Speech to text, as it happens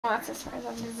Well, that's as far as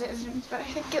I'm zoomed, but I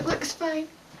think it looks fine.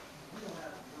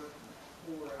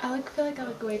 feel like I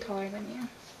look way taller than you.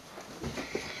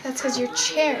 That's because your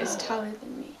chair is taller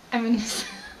than me. I mean,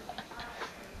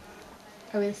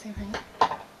 are we the same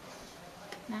height?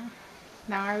 No.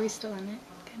 Now are we still in it?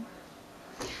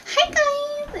 Good. Hi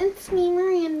guys, it's me,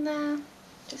 Miranda.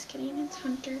 Just kidding, it's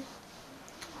Hunter.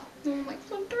 No one likes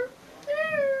Hunter.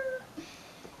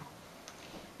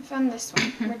 I found this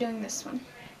one. We're doing this one.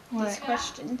 What? These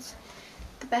questions.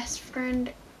 The best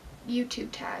friend YouTube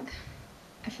tag.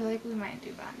 I feel like we might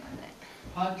do bad on it.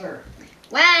 Hunter,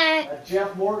 What?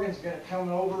 Jeff Morgan's going to come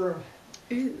over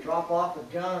and drop off a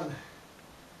gun.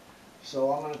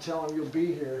 So I'm going to tell him you'll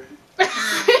be here.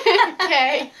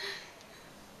 Okay.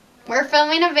 We're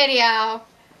filming a video.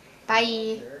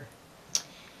 Bye. There.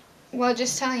 Well,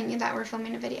 just telling you that we're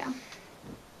filming a video.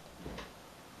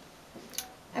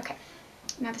 Okay.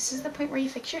 Now this is the point where you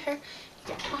fix your hair. You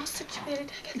get all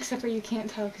situated. Except for you can't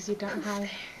tell because you don't have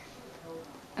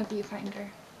a viewfinder.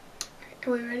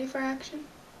 Are we ready for action?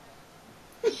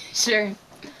 Sure.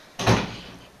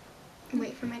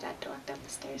 Wait for my dad to walk down the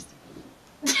stairs.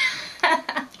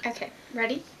 Okay,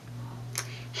 ready?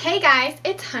 Hey guys,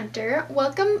 it's Hunter.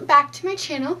 Welcome back to my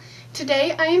channel.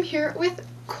 Today I am here with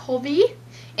Kolbi,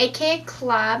 aka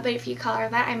Club, but if you call her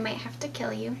that, I might have to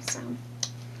kill you, so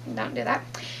don't do that.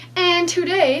 And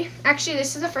today, actually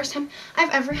this is the first time I've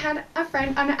ever had a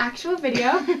friend on an actual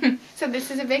video, so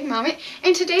this is a big moment.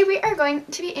 And today we are going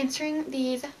to be answering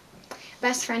these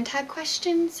best friend tag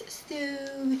questions,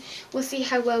 so we'll see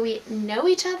how well we know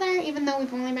each other, even though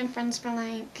we've only been friends for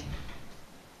like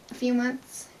a few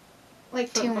months,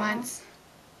 like 2 months.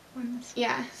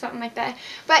 Yeah, something like that.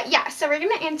 But yeah, so we're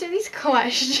gonna answer these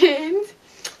questions,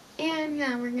 and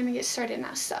yeah, we're gonna get started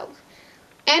now. So,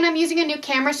 and I'm using a new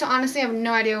camera, so honestly I have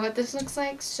no idea what this looks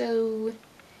like, so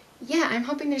yeah, I'm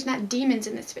hoping there's not demons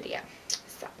in this video.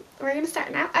 So we're gonna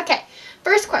start now. Okay,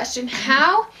 first question: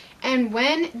 how and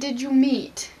when did you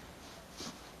meet?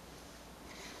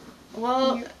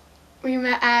 Well, we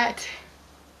met at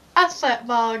a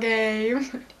football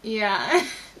game. yeah.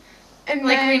 And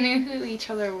like, then, we knew who each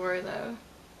other were, though.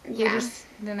 yeah. We just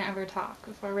didn't ever talk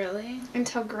before, really.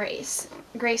 Until Grace.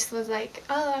 Grace was like,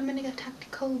 oh, I'm gonna go talk to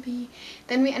Kolbi.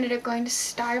 Then we ended up going to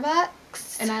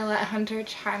Starbucks. And I let Hunter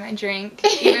try my drink,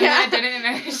 even though I didn't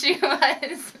know who she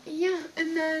was. Yeah,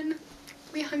 and then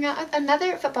we hung out at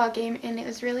another football game, and it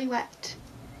was really wet.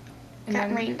 And Got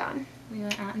then rained on. We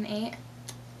went out and ate.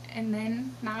 And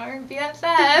then now we're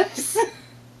BFFs.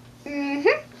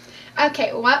 Mm-hmm.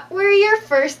 Okay, what were your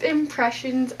first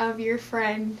impressions of your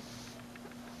friend?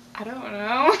 I don't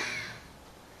know.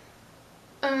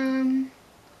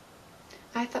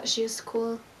 I thought she was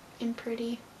cool and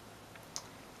pretty.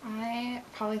 I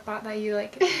probably thought that you,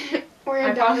 like, Or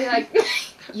I probably, like,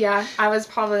 yeah, I was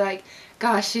probably like,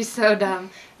 gosh, she's so dumb.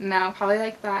 No, probably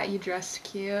like that you dressed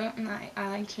cute, and I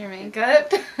liked your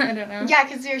makeup. I don't know. Yeah,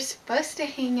 because we were supposed to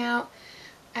hang out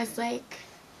as, like,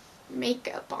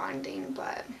 makeup bonding,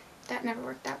 but that never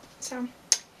worked out. So,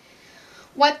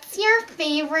 what's your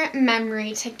favorite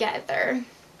memory together?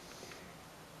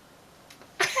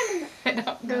 I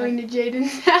don't know. Going to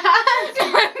Jaden's house.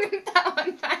 That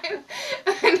one time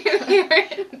when you were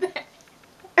in there.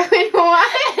 Wait, what?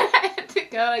 I had to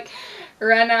go, like,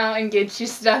 run out and get you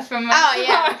stuff from my car.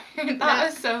 Yeah. That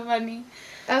was so funny.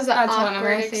 That's one of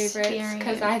my favorites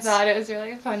because I thought it was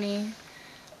really funny.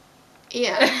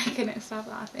 Yeah. I couldn't stop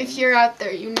laughing. If you're out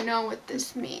there, you know what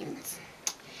this means.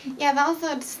 Yeah, that was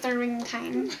a disturbing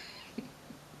time.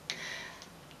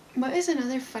 What is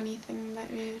another funny thing that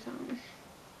we did?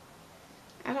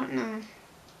 I don't know.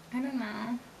 I don't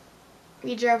know.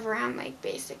 We drove around, like,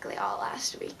 basically all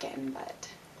last weekend, but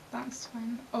That's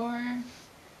fun. Or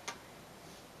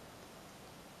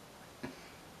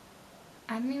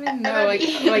I don't even know like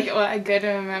what a good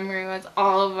memory was.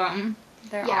 All of them.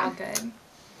 They're all good.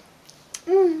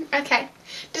 Okay.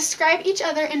 Describe each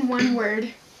other in one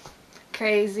word.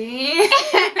 Crazy.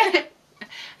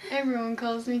 Everyone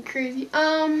calls me crazy.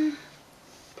 I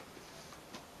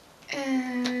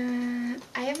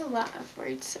have a lot of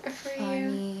words for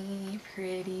Funny,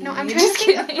 pretty. you. No, I'm trying to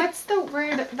think of what's the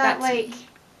word that, like, me.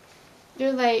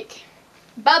 you're, like,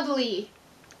 bubbly.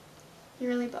 You're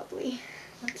really bubbly.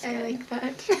 That's I good. like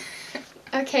that.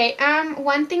 Okay,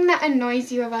 one thing that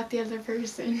annoys you about the other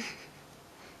person.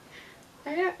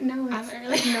 I don't know I what's haven't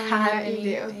really annoying had that you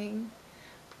do. anything.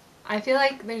 I feel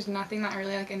like there's nothing that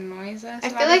really, like, annoys us. I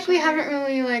feel like we haven't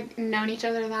really, like, known each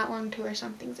other that long to where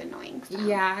something's annoying. So.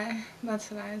 Yeah, that's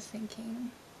what I was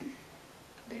thinking.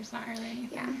 There's not really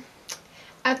anything.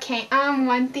 Yeah. Okay,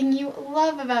 one thing you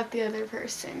love about the other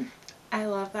person. I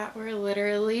love that we're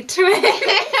literally twins.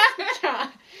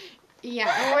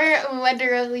 Yeah, we're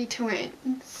literally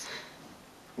twins.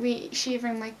 She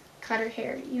even like cut her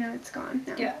hair. You know, it's gone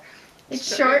now. Yeah.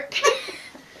 It's short.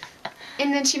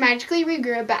 And then she magically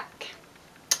regrew it back.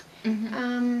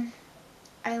 Mm-hmm.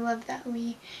 I love that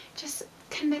we just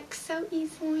connect so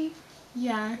easily.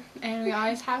 Yeah, and we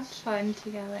always have fun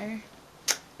together.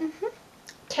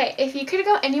 Okay, if you could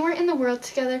go anywhere in the world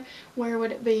together, where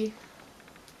would it be?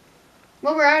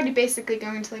 Well, we're already basically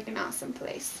going to like an awesome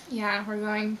place. Yeah, we're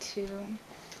going to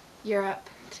Europe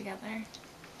together.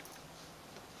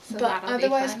 So But that'll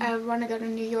otherwise, be fun. I would want to go to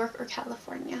New York or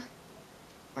California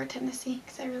or Tennessee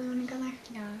because I really want to go there.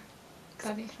 Yeah,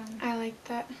 that'd be fun. I like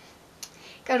that.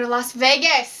 Go to Las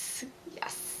Vegas.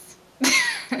 Yes.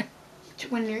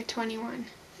 When you're 21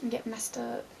 and get messed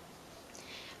up.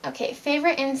 Okay,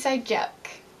 favorite inside joke.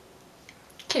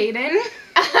 Kaden?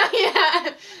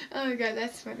 Yeah. Oh my god,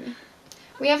 that's funny.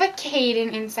 We have a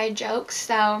Kaden inside joke,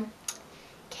 so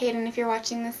Kaden, if you're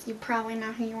watching this, you probably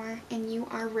know who you are, and you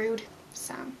are rude.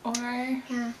 So.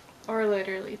 Yeah. Or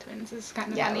literally twins is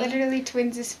kind of funny. Yeah, literally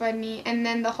twins is funny, and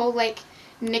then the whole like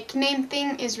nickname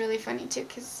thing is really funny too,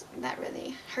 because that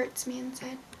really hurts me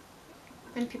inside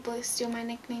when people steal my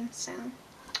nicknames. So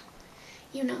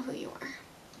you know who you are.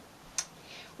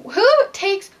 Who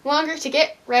takes longer to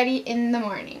get ready in the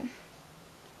morning?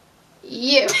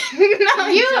 You. No,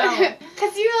 you. don't.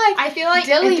 Because you like. I feel like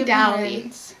dilly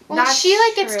dally. Well, That's she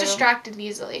like gets true. distracted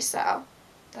easily, so.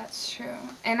 That's true.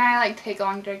 And I like take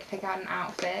longer to pick out an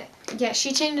outfit. Yeah,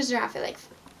 she changes her outfit like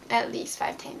at least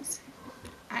 5 times.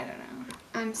 I don't know.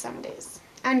 On some days.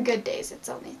 On good days, it's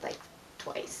only like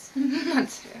twice.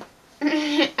 That's true.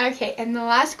 Okay, and the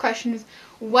last question is,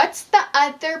 what's the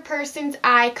other person's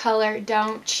eye color?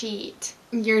 Don't cheat.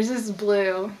 Yours is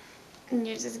blue. And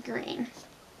yours is green.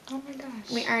 Oh my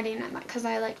gosh. We already know that because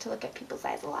I like to look at people's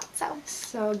eyes a lot, so.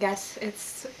 So guess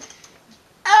it's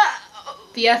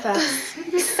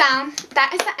BFFs. So,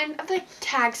 that is the end of the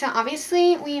tag. So,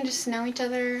 obviously, we just know each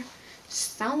other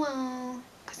so well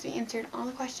because we answered all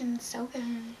the questions so good.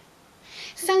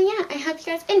 So, yeah, I hope you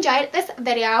guys enjoyed this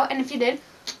video. And if you did,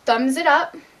 thumbs it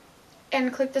up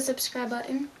and click the subscribe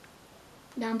button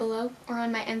down below or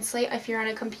on my end slate. If you're on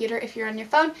a computer, if you're on your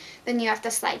phone, then you have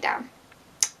to slide down.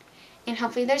 And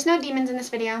hopefully there's no demons in this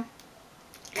video.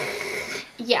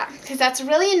 Yeah, because that's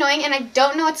really annoying, and I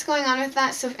don't know what's going on with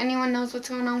that, so if anyone knows what's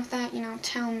going on with that, you know,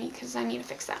 tell me, because I need to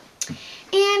fix that.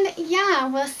 And, yeah,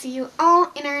 we'll see you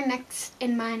all in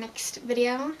my next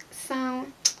video, so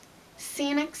see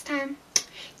you next time.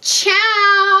 Ciao!